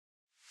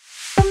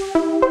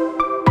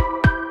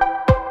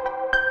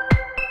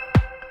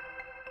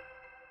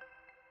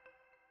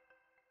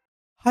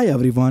Hi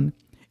everyone.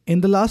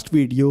 In the last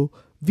video,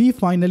 we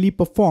finally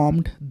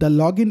performed the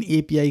login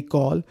API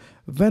call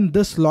when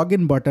this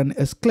login button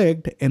is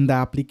clicked in the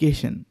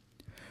application.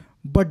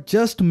 But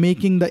just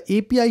making the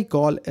API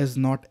call is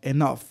not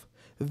enough.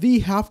 We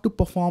have to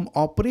perform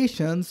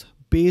operations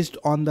based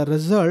on the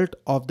result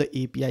of the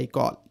API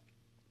call.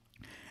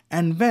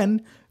 And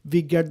when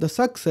we get the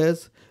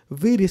success,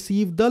 we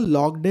receive the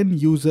logged in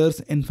user's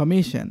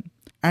information.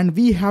 And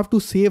we have to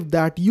save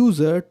that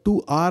user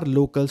to our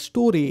local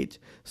storage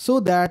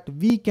so that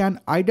we can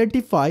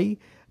identify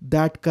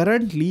that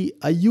currently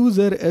a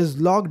user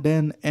is logged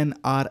in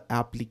our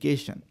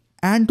application.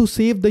 And to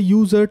save the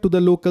user to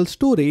the local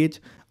storage,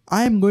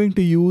 I am going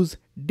to use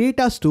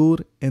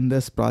DataStore in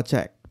this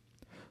project.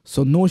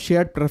 So no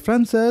shared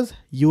preferences,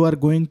 you are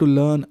going to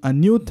learn a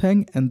new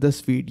thing in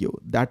this video,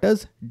 that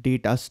is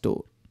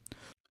DataStore.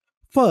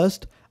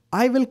 First,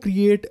 I will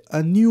create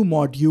a new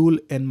module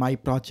in my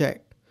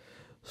project.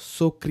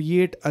 So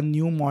create a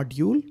new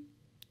module.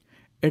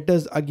 It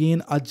is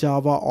again a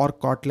Java or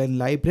Kotlin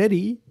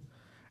library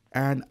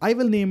and I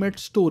will name it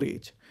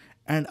storage,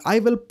 and I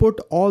will put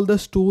all the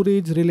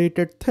storage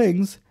related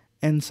things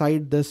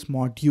inside this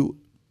module.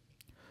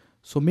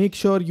 So make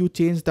sure you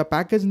change the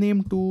package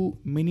name to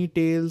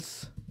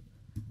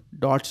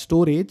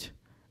minitails.storage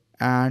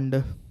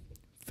and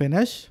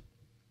finish.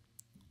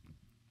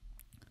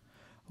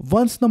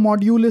 Once the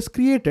module is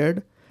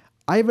created,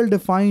 I will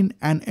define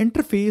an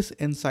interface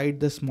inside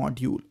this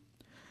module.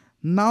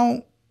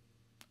 Now,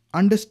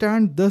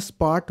 understand this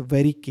part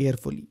very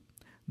carefully.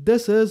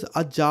 This is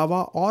a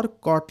Java or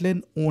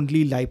Kotlin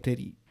only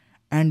library,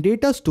 and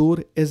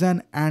DataStore is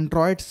an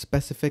Android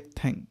specific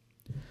thing.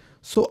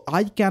 So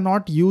I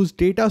cannot use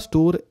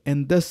DataStore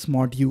in this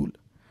module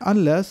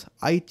unless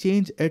I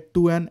change it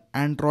to an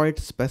Android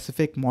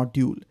specific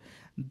module.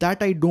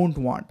 That I don't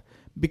want,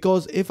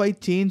 because if I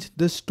change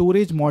this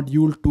storage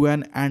module to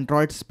an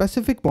Android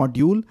specific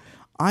module,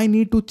 I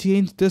need to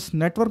change this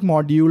network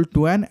module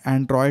to an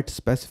Android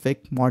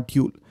specific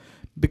module,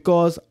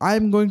 because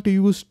I'm going to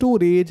use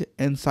storage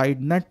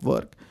inside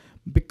network.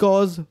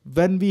 Because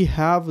when we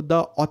have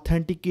the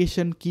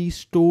authentication key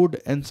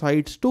stored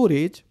inside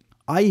storage,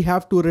 I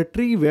have to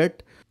retrieve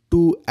it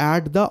to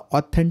add the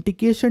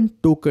authentication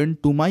token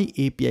to my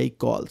API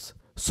calls.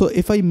 So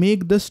if I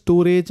make the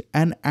storage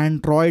an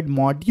Android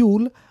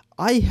module,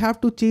 I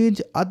have to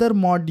change other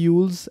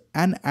modules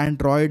an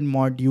Android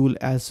module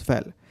as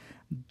well.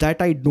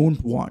 That I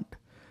don't want.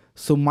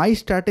 So my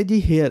strategy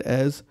here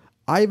is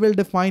I will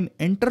define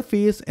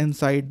interface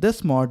inside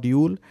this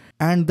module,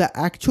 and the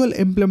actual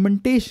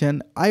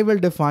implementation I will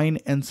define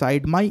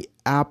inside my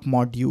app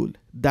module,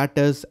 that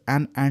is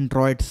an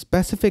Android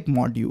specific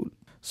module.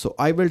 So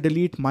I will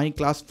delete my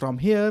class from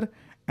here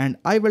and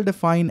I will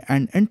define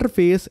an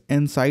interface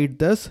inside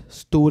this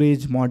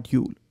storage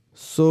module.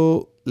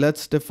 So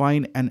let's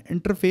define an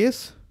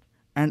interface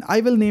and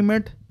I will name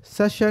it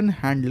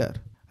SessionHandler.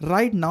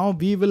 Right now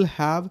we will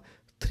have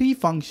 3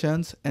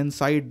 functions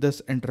inside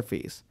this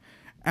interface.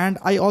 And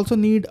I also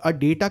need a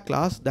data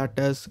class, that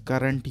is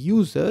current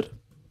user.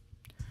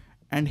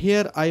 And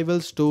here I will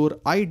store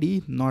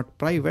ID, not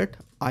private,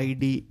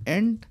 ID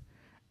int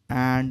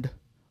and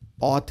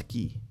auth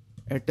key.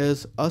 It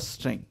is a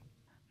string.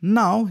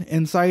 Now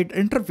inside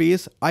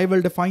interface, I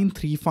will define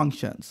 3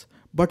 functions.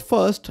 But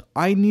first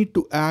I need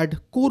to add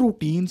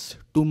coroutines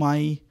to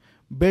my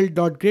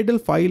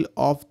build.gradle file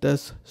of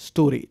this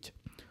storage.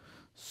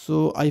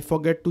 So I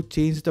forget to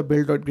change the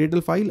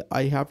build.gradle file.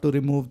 I have to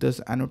remove this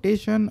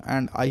annotation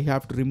and I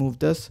have to remove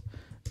this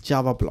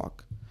Java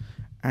block.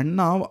 And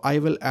now I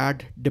will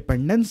add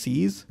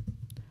dependencies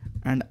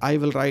and I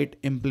will write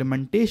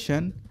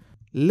implementation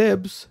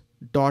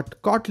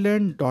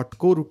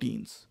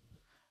libs.kotlin.coroutines.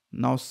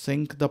 Now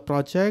sync the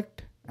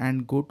project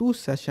and go to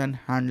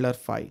SessionHandler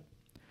file.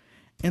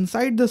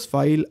 Inside this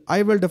file,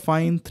 I will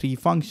define 3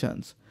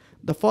 functions.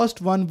 The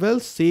first one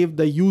will save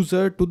the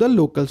user to the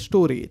local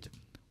storage.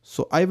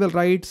 So I will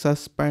write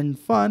suspend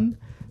fun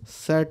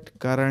set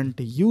current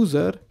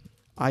user.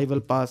 I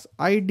will pass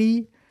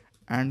ID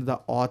and the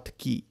auth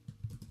key.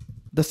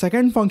 The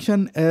second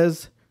function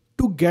is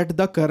to get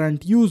the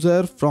current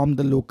user from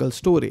the local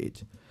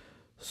storage.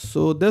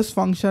 So this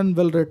function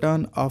will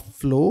return a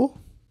flow.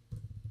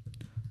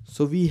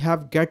 So we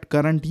have get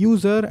current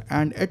user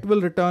and it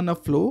will return a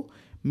flow.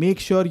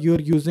 Make sure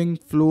you're using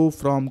flow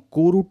from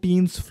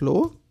coroutines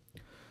flow.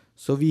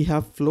 So we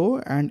have flow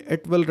and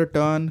it will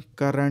return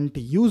current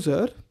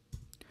user.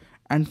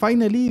 And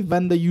finally,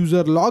 when the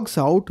user logs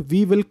out,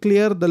 we will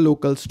clear the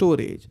local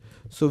storage.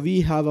 So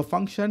we have a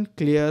function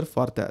clear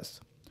for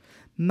this.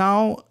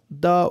 Now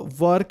the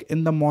work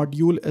in the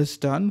module is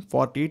done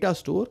for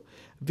DataStore.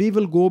 We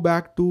will go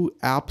back to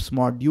apps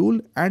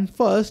module and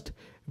first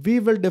we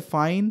will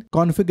define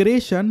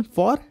configuration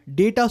for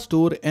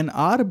DataStore in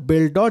our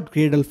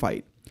build.gradle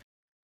file.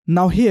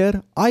 Now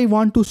here I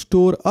want to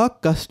store a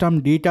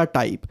custom data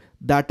type,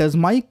 that is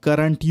my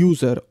current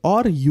user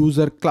or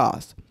user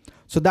class.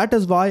 So that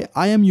is why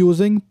I am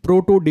using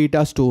Proto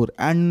DataStore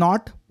and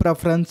not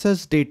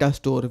Preferences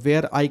DataStore,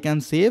 where I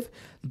can save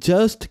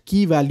just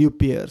key value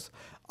pairs.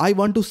 I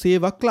want to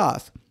save a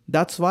class.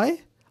 That's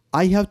why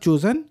I have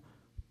chosen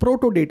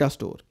Proto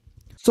DataStore.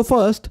 So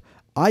first,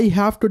 I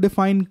have to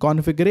define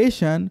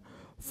configuration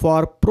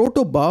for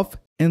protobuf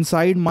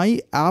inside my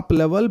app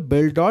level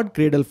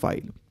build.gradle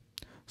file.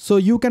 So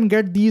you can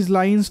get these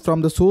lines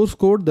from the source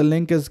code. The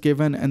link is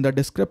given in the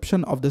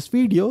description of this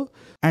video.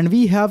 And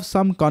we have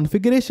some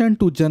configuration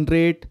to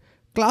generate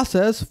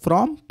classes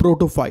from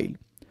proto file.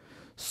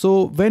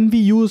 So when we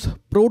use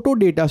Proto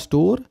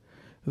DataStore,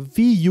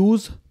 we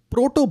use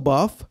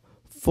protobuf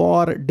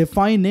for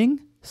defining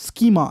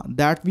schema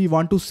that we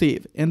want to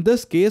save. In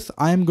this case,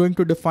 I am going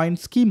to define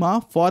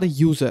schema for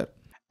user.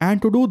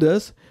 And to do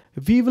this,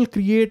 we will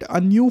create a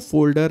new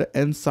folder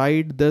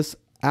inside this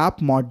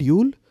app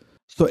module.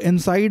 So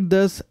inside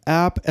this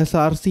app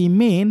src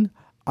main,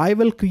 I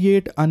will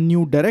create a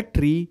new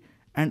directory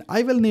and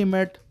I will name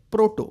it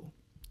proto.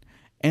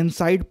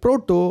 Inside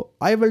proto,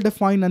 I will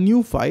define a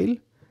new file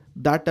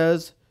that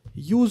is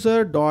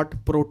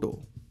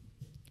user.proto.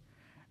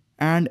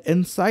 And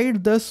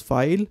inside this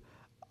file,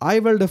 I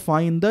will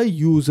define the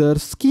user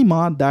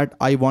schema that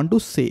I want to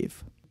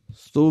save.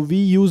 So we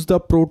use the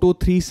proto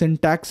 3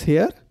 syntax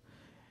here.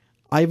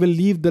 I will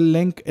leave the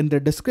link in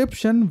the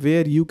description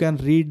where you can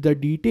read the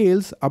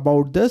details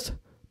about this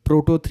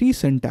proto 3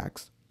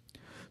 syntax.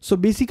 So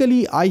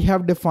basically I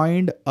have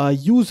defined a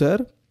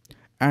user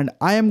and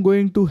I am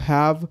going to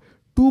have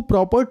two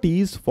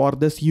properties for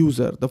this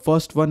user. The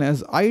first one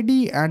is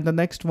ID and the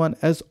next one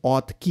is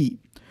auth key.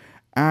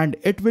 And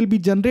it will be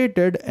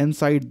generated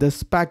inside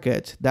this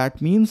package. That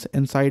means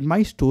inside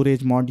my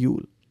storage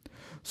module.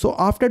 So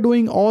after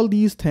doing all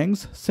these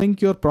things,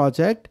 sync your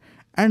project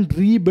and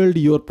rebuild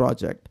your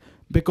project,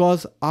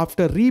 because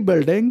after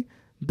rebuilding,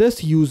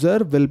 this user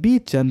will be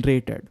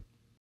generated.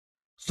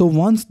 So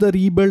once the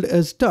rebuild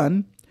is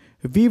done,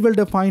 we will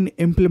define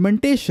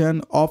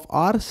implementation of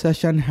our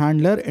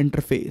SessionHandler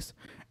interface,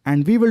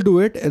 and we will do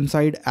it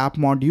inside app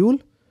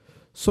module.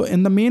 So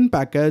in the main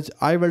package,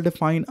 I will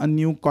define a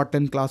new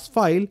Kotlin class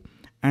file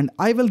and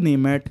I will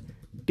name it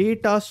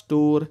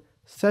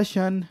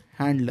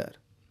DataStoreSessionHandler.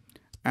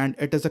 And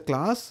it is a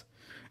class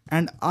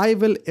and I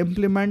will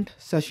implement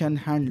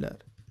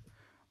SessionHandler.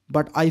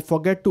 But I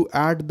forget to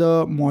add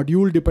the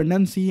module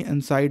dependency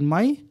inside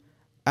my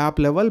app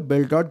level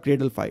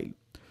build.gradle file.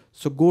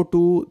 So go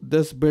to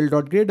this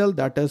build.gradle,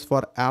 that is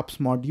for apps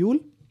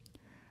module.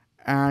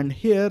 And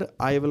here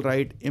I will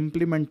write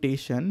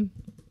implementation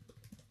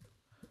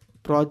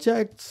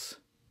projects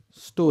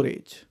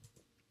storage.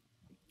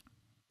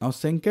 Now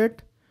sync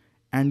it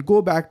and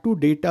go back to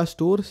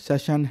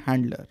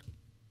DataStoreSessionHandler.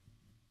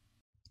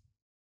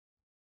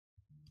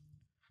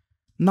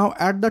 Now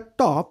at the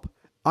top,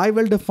 I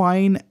will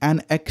define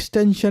an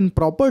extension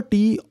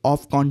property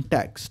of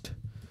context.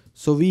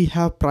 So we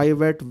have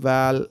private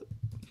val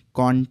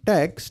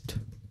context,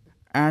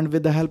 and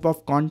with the help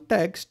of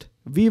context,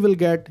 we will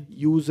get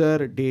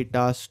user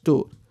data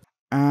store.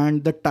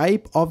 And the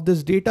type of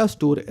this data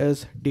store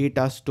is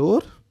data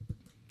store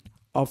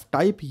of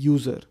type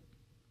user.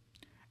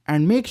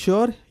 And make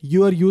sure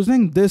you are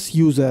using this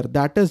user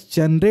that is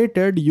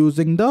generated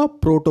using the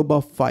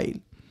protobuf file.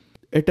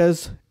 It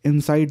is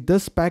inside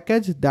this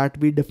package that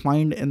we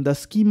defined in the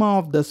schema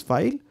of this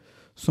file.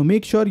 So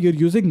make sure you're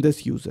using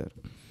this user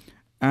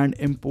and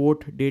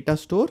import data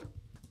store.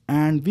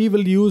 And we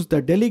will use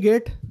the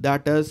delegate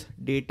that is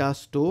data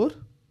store.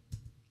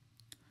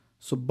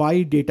 So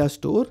by data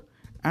store.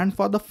 And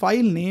for the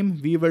file name,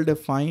 we will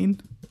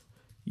define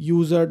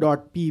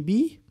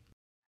user.pb.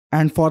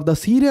 And for the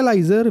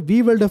serializer,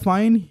 we will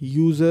define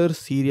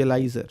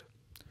UserSerializer.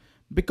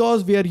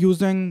 Because we are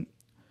using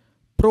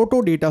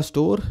Proto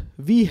DataStore,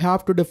 we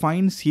have to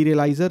define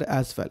serializer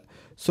as well.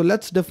 So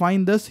let's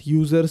define this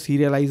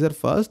UserSerializer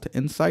first.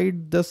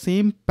 Inside the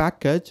same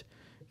package,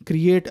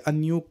 create a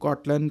new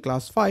Kotlin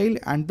class file,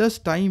 and this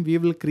time we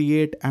will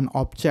create an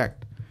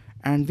object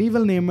and we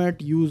will name it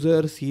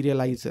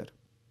UserSerializer.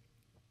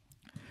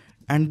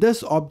 And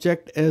this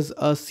object is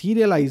a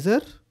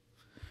serializer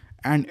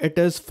and it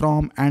is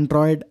from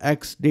Android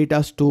X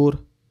DataStore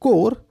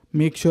core.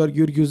 Make sure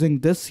you're using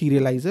this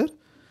serializer.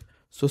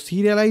 So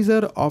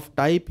serializer of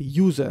type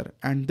user,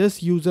 and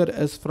this user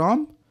is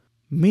from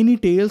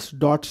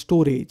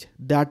minitails.storage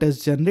that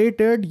is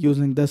generated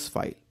using this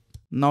file.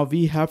 Now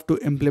we have to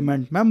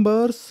implement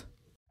members,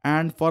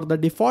 and for the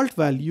default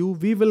value,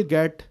 we will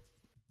get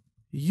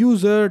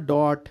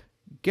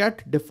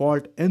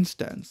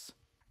user.getDefaultInstance.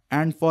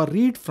 And for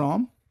read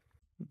from,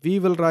 we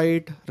will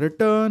write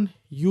return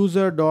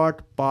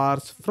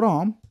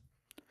user.parseFrom,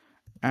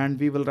 and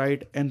we will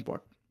write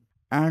input.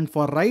 And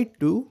for write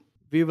to,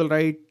 we will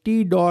write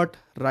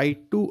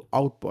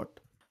t.write_to_output.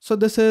 So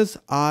this is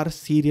our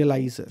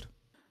serializer.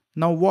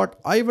 Now what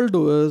I will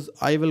do is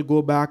I will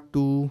go back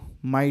to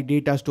my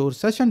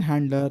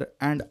DataStoreSessionHandler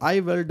and I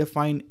will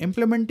define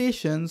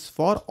implementations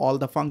for all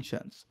the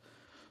functions.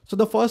 So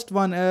the first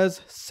one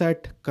is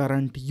set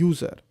current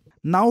user.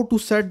 Now to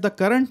set the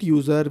current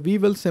user, we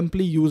will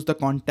simply use the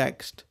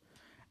context.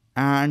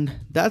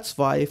 And that's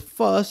why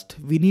first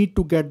we need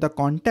to get the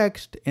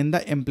context in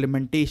the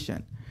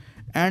implementation.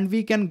 And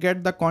we can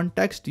get the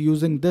context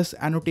using this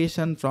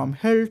annotation from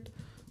Hilt.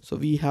 So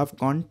we have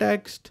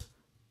context,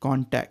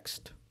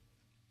 context.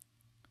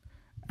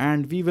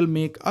 And we will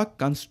make a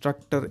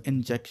constructor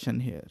injection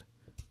here.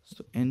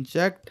 So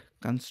inject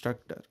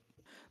constructor.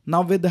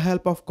 Now with the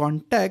help of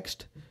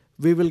context,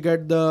 we will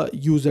get the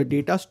user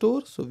data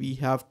store. So we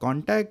have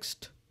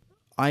context.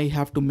 I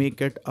have to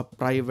make it a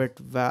private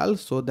val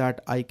so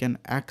that I can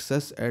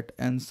access it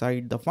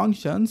inside the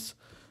functions.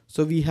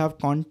 So we have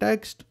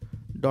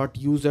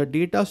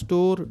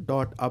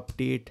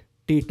context.userDataStore.update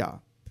data.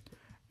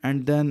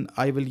 And then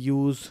I will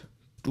use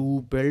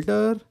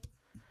toBuilder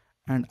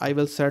and I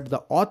will set the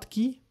auth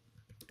key.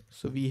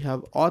 So we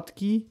have auth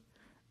key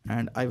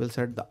and I will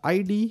set the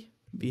ID.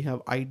 We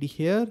have ID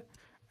here.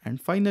 And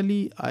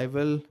finally, I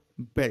will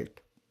build.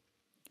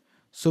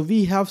 So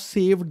we have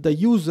saved the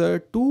user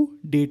to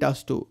data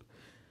store.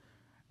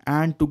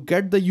 And to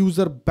get the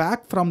user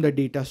back from the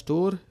data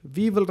store,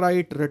 we will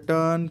write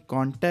return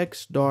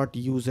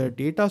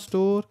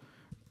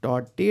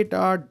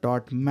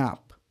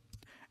context.userDataStore.data.map.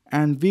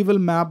 And we will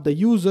map the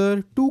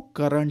user to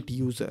current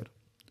user.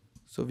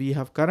 So we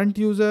have current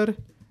user,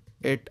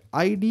 it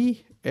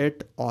ID,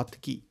 it auth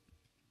key.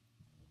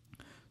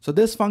 So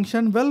this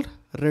function will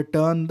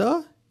return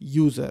the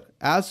user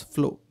as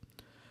flow.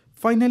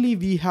 Finally,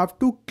 we have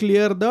to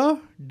clear the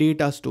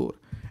data store.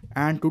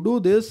 And to do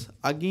this,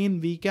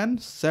 again, we can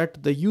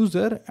set the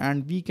user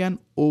and we can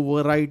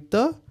overwrite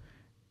the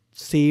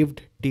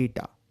saved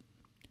data.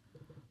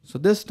 So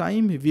this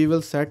time we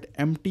will set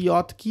empty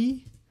auth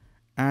key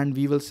and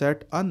we will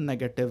set a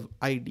negative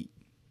ID.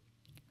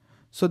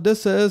 So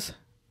this is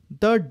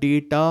the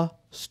data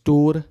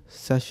store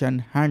session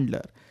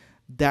handler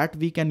that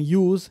we can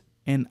use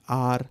in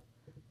our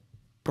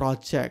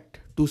project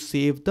to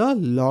save the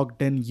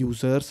logged in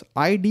user's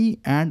ID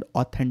and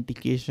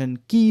authentication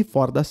key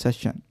for the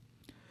session.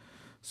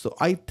 So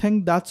I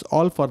think that's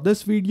all for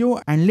this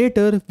video, and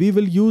later we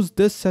will use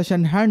this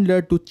session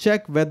handler to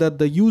check whether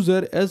the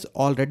user is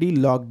already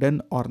logged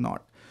in or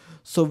not.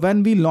 So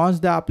when we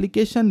launch the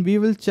application, we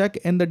will check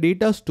in the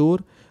data store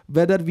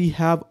whether we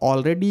have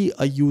already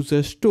a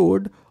user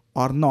stored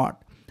or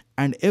not.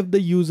 And if the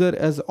user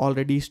is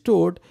already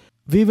stored,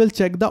 we will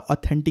check the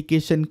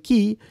authentication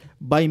key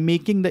by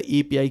making the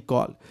API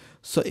call.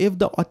 So if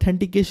the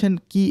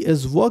authentication key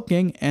is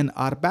working in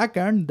our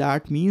backend,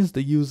 that means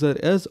the user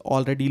is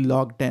already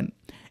logged in.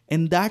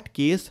 In that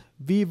case,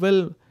 we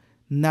will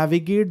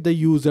navigate the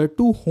user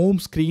to home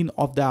screen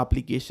of the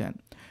application.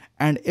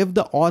 And if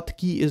the auth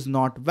key is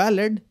not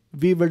valid,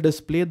 we will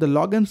display the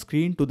login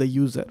screen to the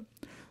user.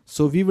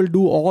 So we will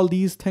do all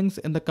these things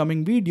in the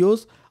coming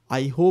videos.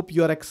 I hope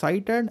you are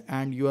excited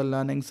and you are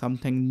learning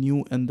something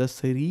new in this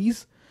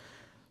series.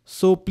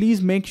 So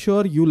please make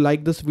sure you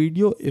like this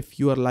video if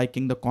you are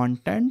liking the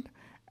content.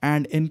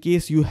 And in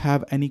case you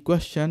have any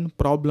question,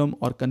 problem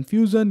or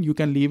confusion, you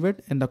can leave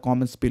it in the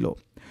comments below.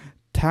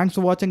 Thanks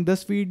for watching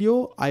this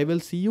video. I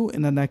will see you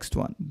in the next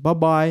one. Bye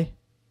bye.